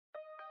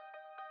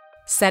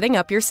Setting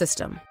up your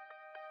system.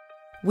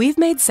 We've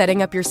made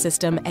setting up your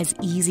system as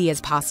easy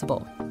as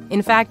possible.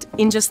 In fact,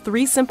 in just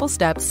 3 simple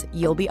steps,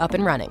 you'll be up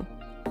and running.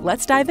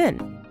 Let's dive in.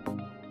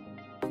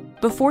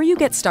 Before you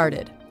get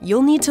started,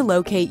 you'll need to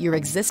locate your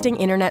existing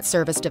internet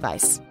service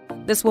device.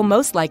 This will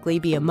most likely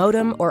be a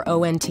modem or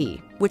ONT,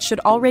 which should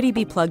already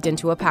be plugged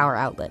into a power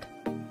outlet.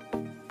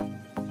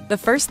 The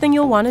first thing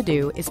you'll want to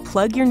do is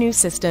plug your new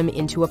system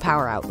into a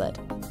power outlet.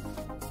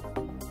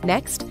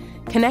 Next,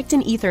 connect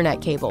an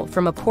Ethernet cable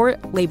from a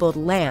port labeled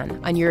LAN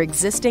on your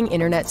existing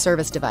internet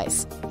service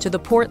device to the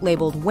port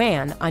labeled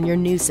WAN on your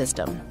new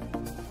system.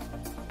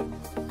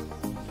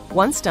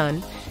 Once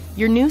done,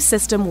 your new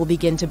system will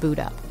begin to boot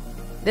up.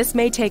 This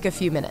may take a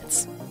few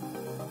minutes.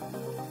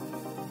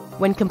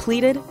 When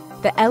completed,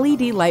 the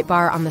LED light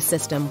bar on the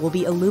system will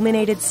be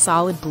illuminated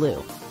solid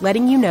blue,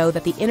 letting you know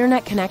that the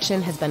internet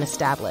connection has been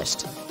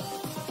established.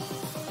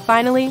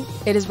 Finally,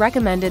 it is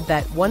recommended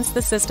that once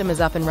the system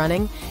is up and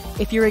running,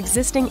 if your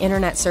existing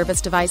internet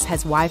service device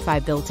has Wi-Fi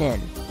built in,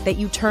 that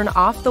you turn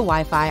off the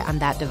Wi-Fi on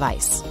that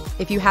device.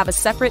 If you have a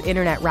separate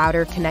internet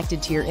router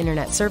connected to your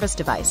internet service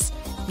device,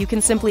 you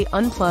can simply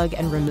unplug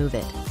and remove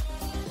it.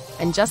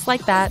 And just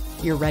like that,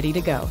 you're ready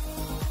to go.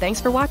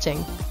 Thanks for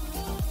watching.